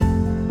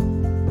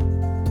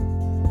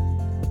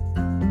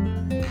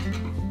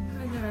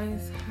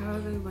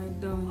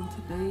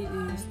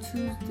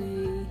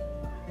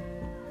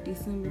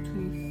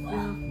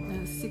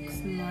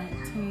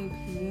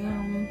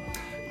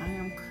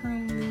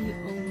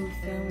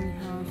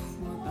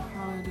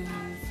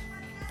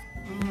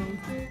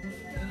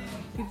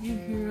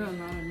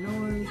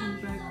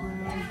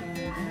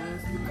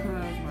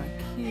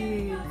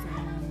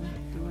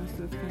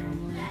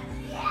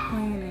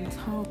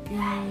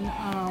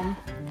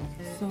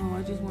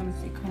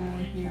to come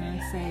on here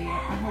and say,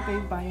 I hope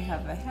everybody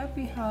have a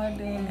happy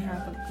holiday and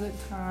have a good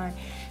time.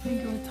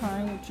 Enjoy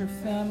time with your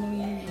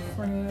family, your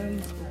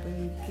friends,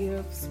 opening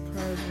gifts,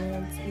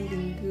 presents,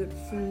 eating good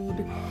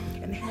food,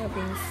 and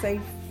having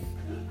safe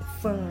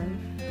fun.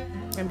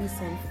 And be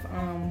safe.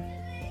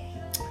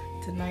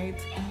 Tonight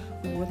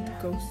we went to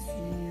go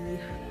see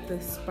the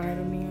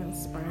Spider-Man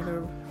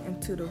Spider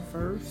Into the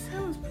Verse.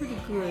 That was pretty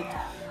good.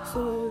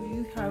 So if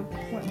you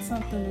want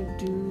something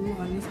to do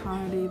on this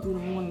holiday, if you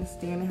don't want to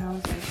stay in the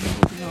house,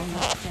 if you don't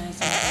like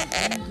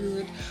something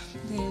good,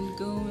 then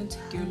go and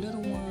take your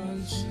little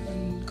ones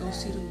and go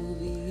see the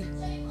movie.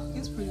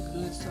 It's pretty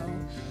good. So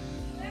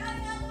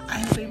I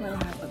hope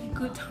everybody have a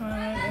good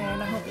time,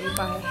 and I hope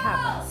everybody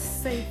have a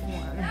safe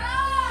one.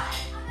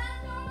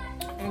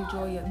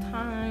 Enjoy your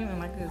time, and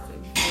like I said,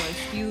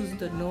 excuse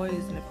the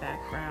noise in the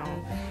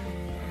background,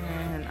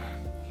 and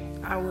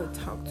I will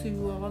talk to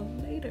you all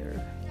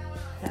later.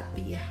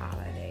 Happy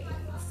holidays.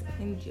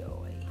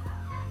 Enjoy.